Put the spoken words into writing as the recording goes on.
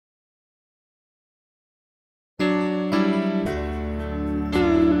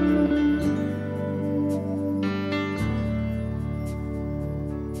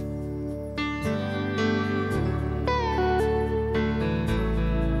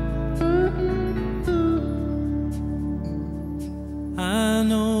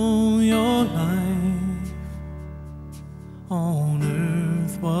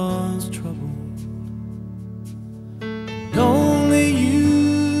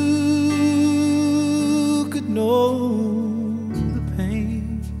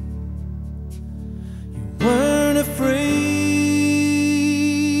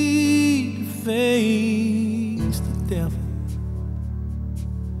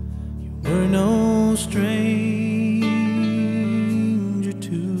We're no stranger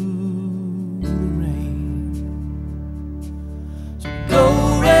to the rain. So go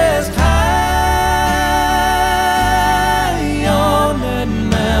rest high on that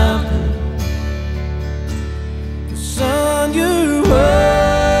mountain. The sun, your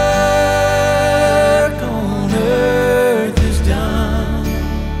work on earth is done.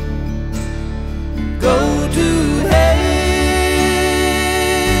 Go to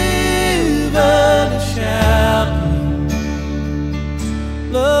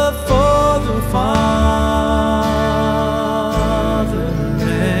love for the Father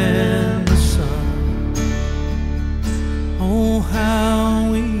and the Son. Oh,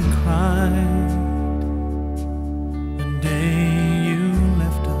 how we cried the day you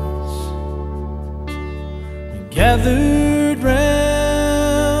left us. We gathered round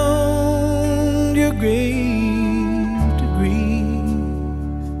your grave to grieve.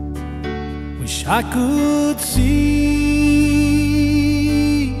 Wish I could see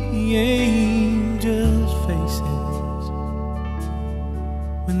angels' faces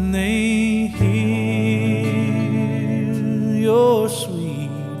when they hear your sweet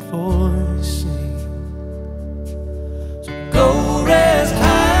voice sing. So go rest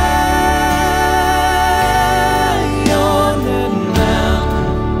high on that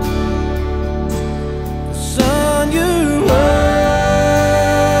mountain. The sun, your work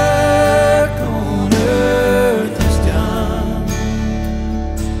on earth is done.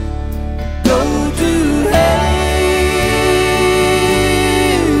 Go to heaven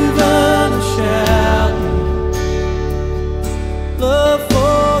shouting, love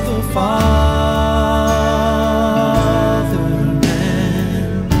for the Father.